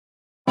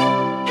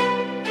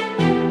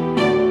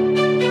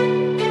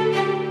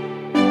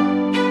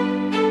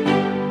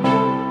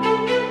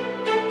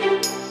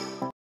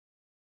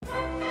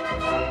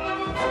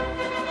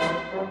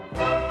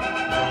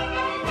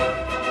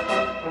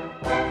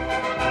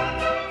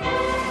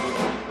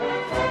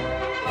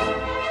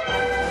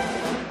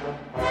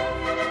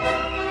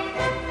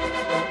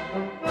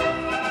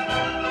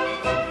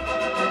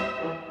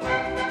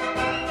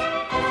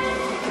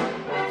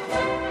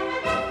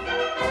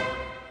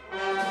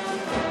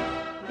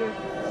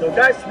Okay, so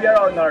guys, we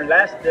are on our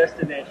last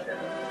destination,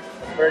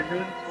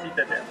 Verdun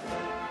Citadel.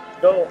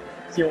 Go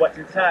see what's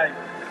inside.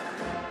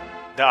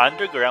 The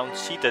underground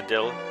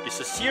citadel is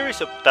a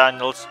series of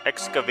tunnels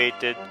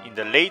excavated in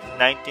the late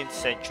 19th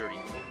century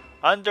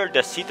under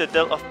the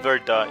Citadel of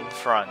Verdun in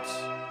France.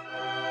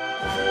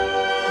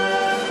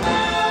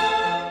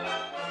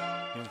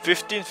 In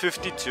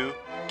 1552,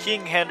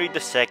 King Henry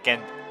II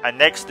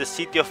annexed the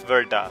city of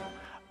Verdun,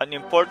 an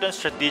important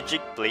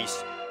strategic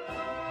place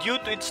due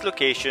to its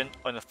location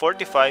on a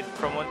fortified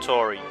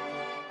promontory.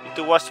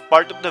 It was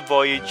part of the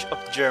Voyage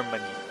of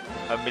Germany,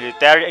 a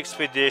military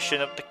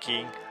expedition of the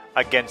king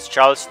against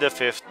Charles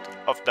V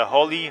of the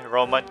Holy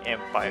Roman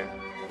Empire,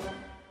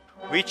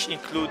 which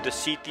include the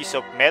cities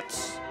of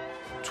Metz,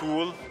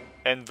 Toul,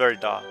 and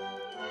Verdun.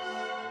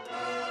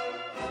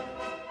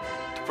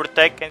 To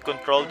protect and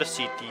control the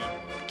city,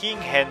 King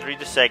Henry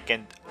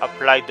II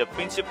applied the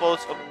principles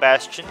of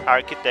bastion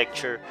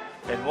architecture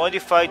and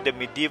modified the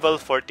medieval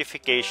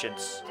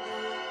fortifications,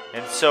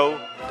 and so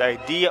the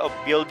idea of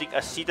building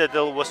a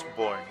citadel was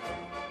born.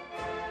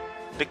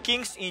 The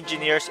king's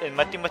engineers and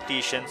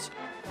mathematicians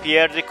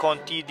Pierre de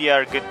Conti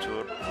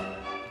d'Argentour,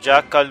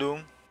 Jacques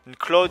Calum, and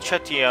Claude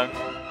Chatillon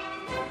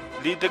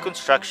lead the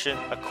construction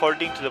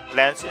according to the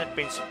plans and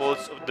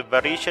principles of the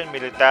Parisian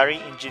military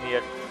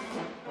engineer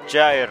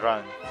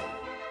Jairan.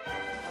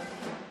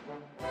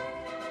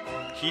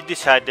 He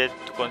decided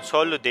to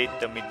consolidate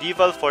the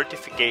medieval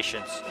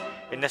fortifications,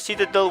 and a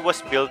citadel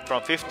was built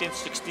from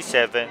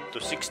 1567 to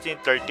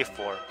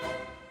 1634.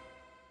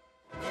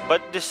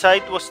 But the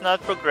site was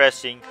not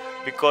progressing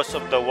because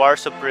of the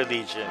wars of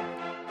religion.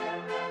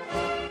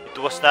 It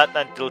was not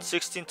until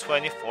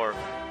 1624,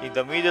 in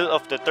the middle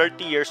of the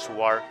 30 Years'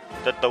 War,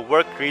 that the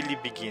work really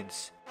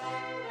begins.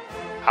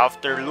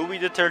 After Louis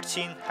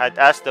XIII had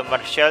asked the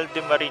Marshal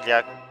de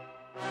Marillac,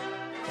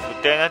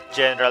 Lieutenant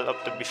General of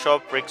the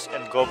Bishoprics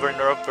and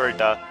Governor of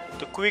Verdun,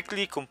 to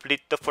quickly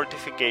complete the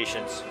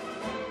fortifications.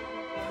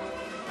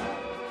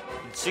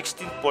 In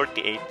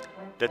 1648,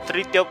 the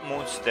Treaty of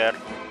Münster,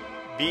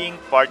 being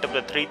part of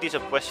the Treaties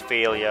of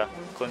Westphalia,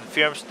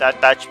 confirms the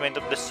attachment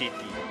of the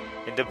city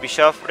and the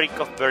Bishopric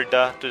of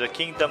Verdun to the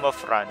Kingdom of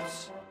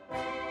France.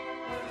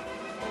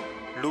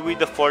 Louis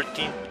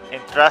XIV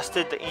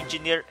entrusted the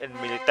engineer and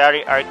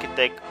military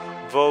architect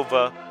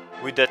Vauve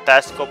with the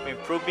task of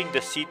improving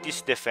the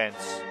city's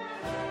defense.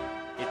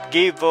 It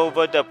gave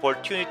Vauve the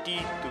opportunity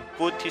to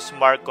put his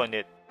mark on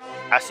it,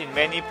 as in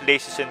many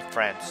places in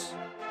France.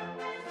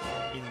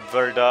 In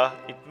Verdun,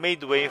 it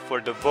made way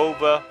for the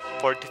Vauve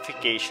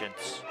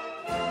fortifications.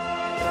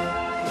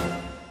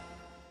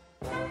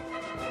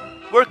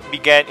 Work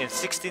began in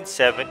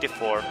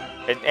 1674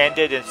 and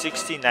ended in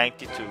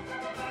 1692,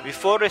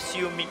 before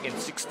resuming in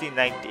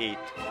 1698.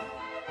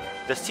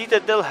 The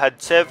citadel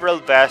had several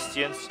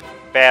bastions,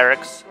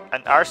 barracks,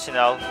 an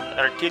arsenal, an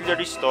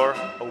artillery store,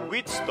 a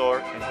wheat store,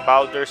 and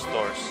powder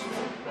stores.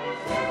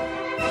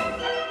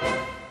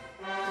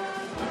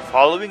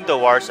 Following the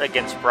wars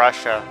against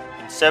Prussia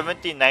in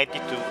 1792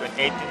 and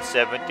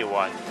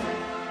 1871,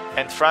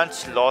 and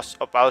France's loss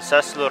of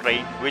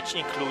Alsace-Lorraine, which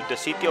include the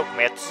city of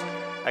Metz,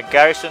 a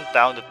garrison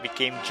town that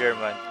became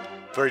German,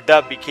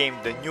 Verdun became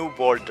the new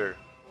border.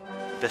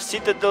 The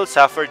citadel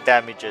suffered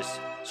damages,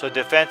 so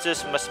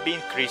defenses must be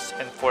increased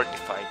and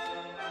fortified.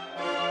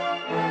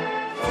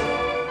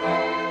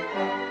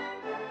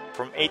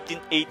 From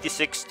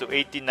 1886 to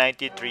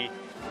 1893,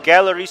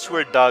 galleries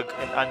were dug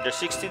and under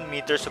 16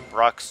 meters of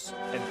rocks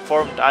and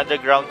formed the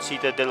underground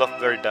Citadel of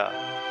Verdun,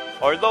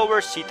 or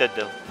lower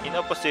citadel, in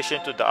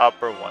opposition to the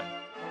upper one.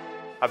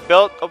 A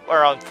belt of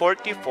around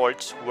 40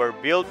 forts were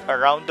built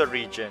around the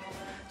region,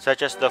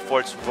 such as the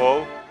forts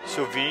Vaux,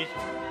 Souvy,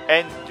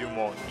 and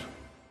Douaumont,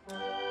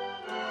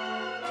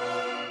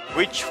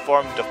 which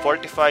formed the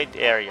fortified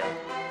area.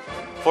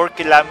 4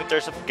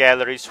 kilometers of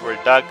galleries were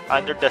dug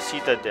under the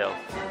citadel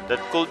that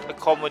could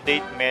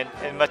accommodate men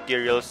and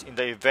materials in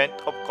the event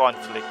of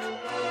conflict.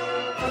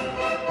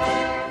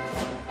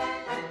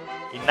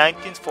 In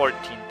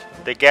 1914,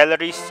 the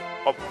galleries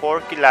of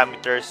 4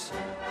 kilometers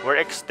were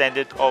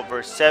extended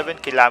over 7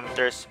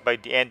 kilometers by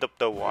the end of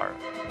the war.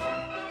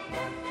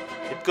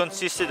 It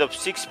consisted of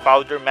 6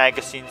 powder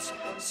magazines,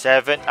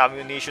 7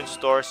 ammunition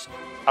stores,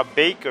 a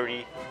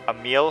bakery, a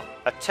mill,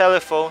 a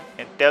telephone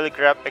and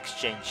telegraph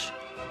exchange,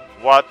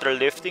 water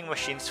lifting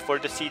machines for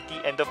the city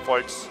and the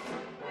forts,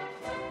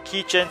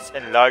 kitchens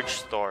and large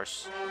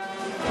stores.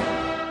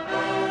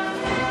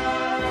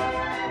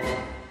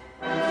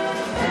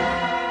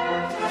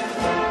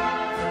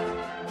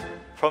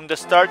 From the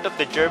start of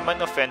the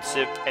German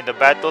offensive and the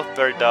Battle of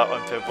Verdun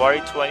on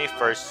February 21,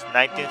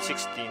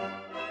 1916,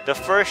 the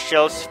first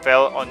shells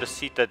fell on the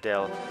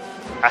citadel.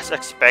 As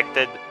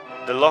expected,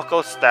 the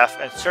local staff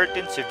and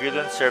certain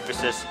civilian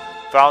services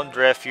found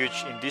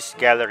refuge in these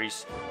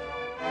galleries.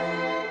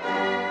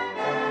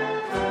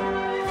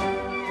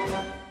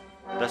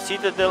 The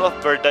Citadel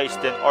of Verdun is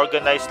then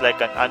organized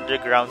like an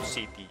underground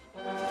city.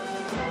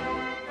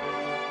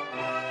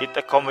 It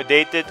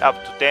accommodated up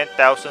to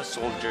 10,000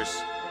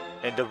 soldiers,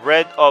 and the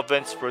bread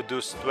ovens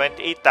produced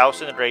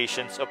 28,000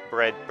 rations of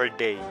bread per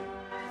day.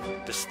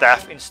 The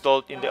staff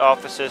installed in the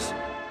offices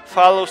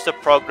follows the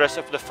progress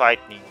of the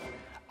fighting.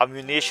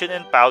 Ammunition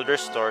and powder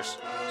stores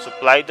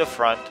supply the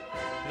front,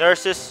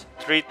 nurses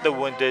treat the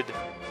wounded,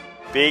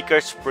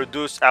 bakers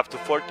produce up to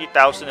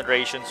 40,000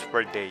 rations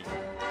per day.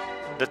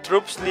 The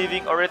troops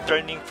leaving or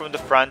returning from the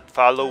front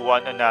follow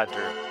one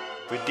another.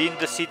 Within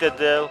the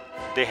citadel,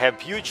 they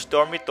have huge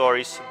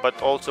dormitories but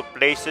also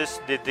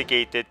places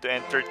dedicated to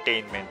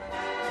entertainment.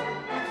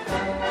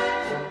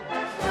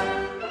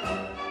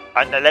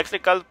 An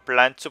electrical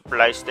plant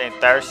supplies the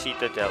entire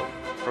citadel,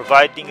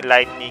 providing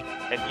lighting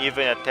and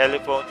even a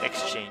telephone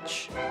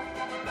exchange.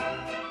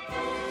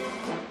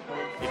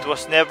 It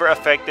was never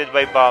affected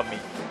by bombing.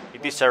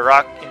 It is a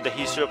rock in the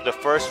history of the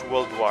First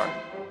World War,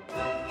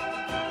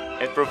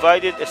 and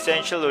provided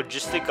essential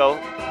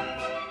logistical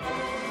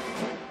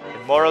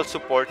and moral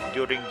support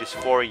during these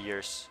 4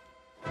 years.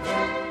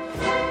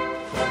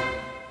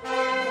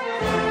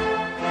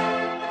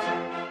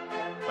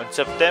 On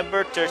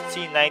September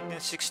 13,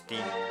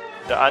 1916,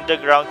 the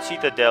underground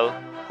citadel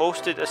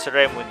hosted a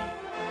ceremony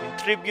in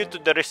tribute to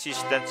the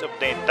resistance of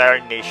the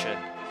entire nation,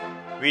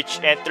 which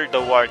entered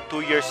the war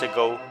 2 years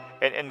ago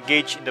and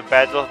engaged in the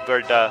Battle of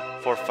Verdun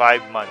for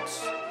 5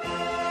 months.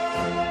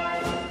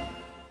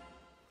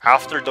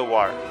 After the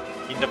war,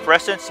 in the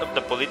presence of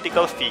the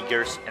political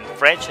figures and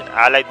French and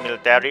Allied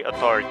military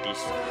authorities,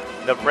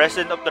 the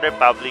President of the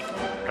Republic,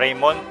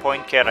 Raymond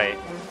Poincaré,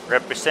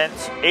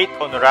 represents 8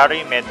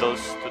 honorary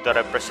medals to the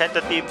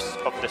representatives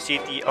of the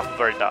city of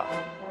Verdun.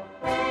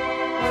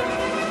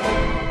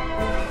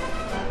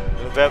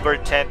 November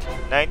 10,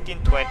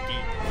 1920,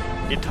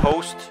 it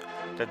hosts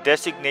the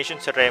designation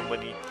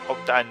ceremony of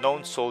the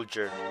unknown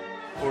soldier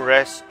who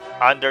rests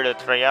under the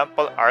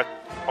triumphal arch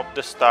of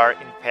the star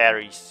in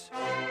Paris.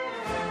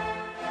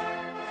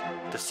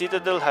 The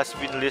citadel has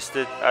been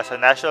listed as a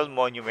national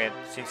monument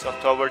since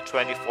October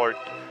 24,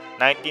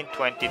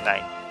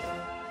 1929.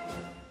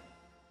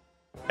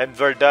 And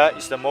Verdun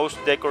is the most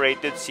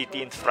decorated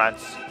city in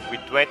France with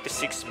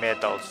 26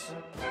 medals.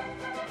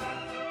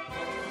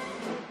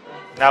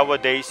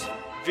 Nowadays,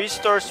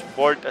 visitors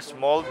board a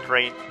small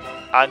train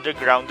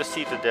underground the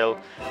citadel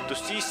to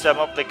see some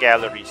of the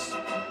galleries.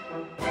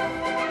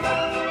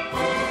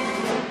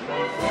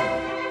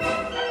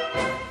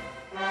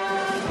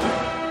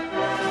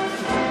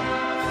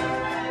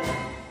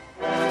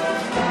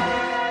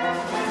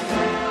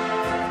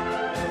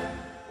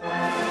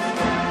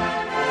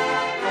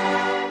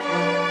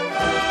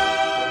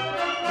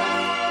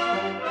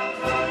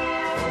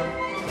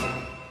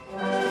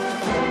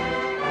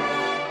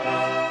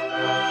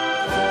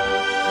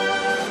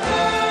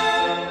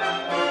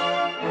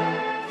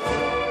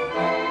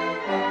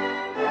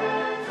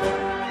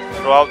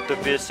 Throughout the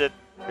visit,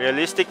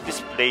 realistic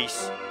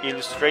displays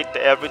illustrate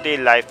the everyday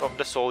life of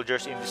the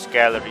soldiers in these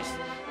galleries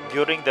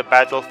during the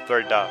Battle of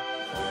Verdun.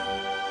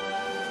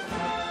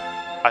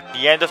 At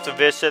the end of the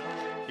visit,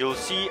 you'll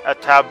see a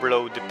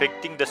tableau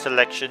depicting the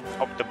selection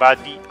of the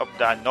body of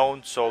the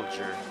unknown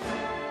soldier.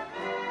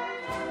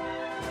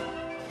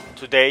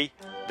 Today,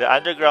 the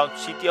underground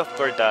city of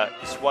Verdun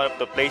is one of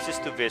the places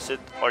to visit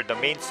or the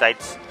main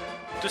sites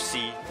to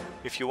see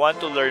if you want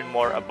to learn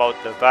more about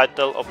the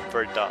Battle of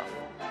Verdun.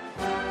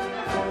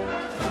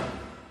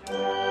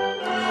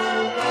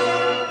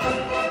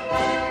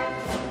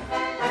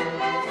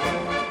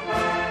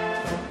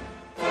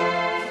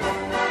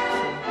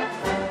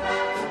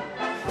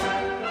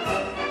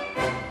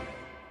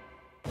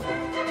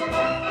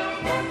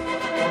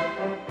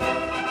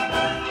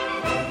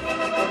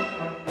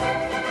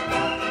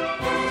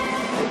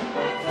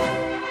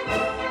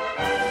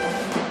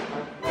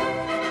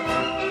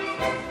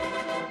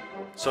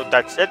 So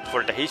that's it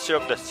for the history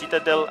of the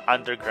Citadel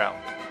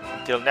Underground.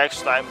 Until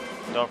next time,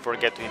 don't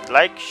forget to hit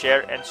like,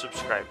 share, and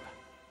subscribe.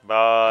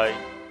 Bye!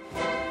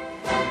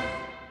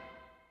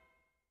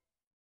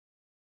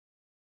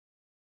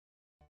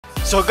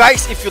 So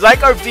guys, if you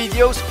like our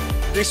videos,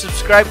 please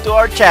subscribe to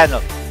our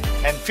channel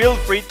and feel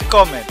free to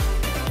comment.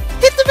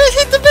 Hit the bell,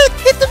 hit the bell,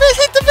 hit the bell,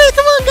 hit the bell,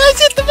 come on guys,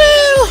 hit the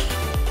bell!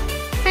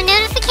 For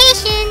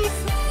notifications.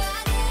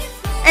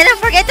 And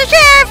don't forget to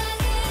share!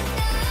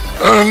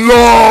 And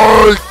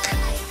like!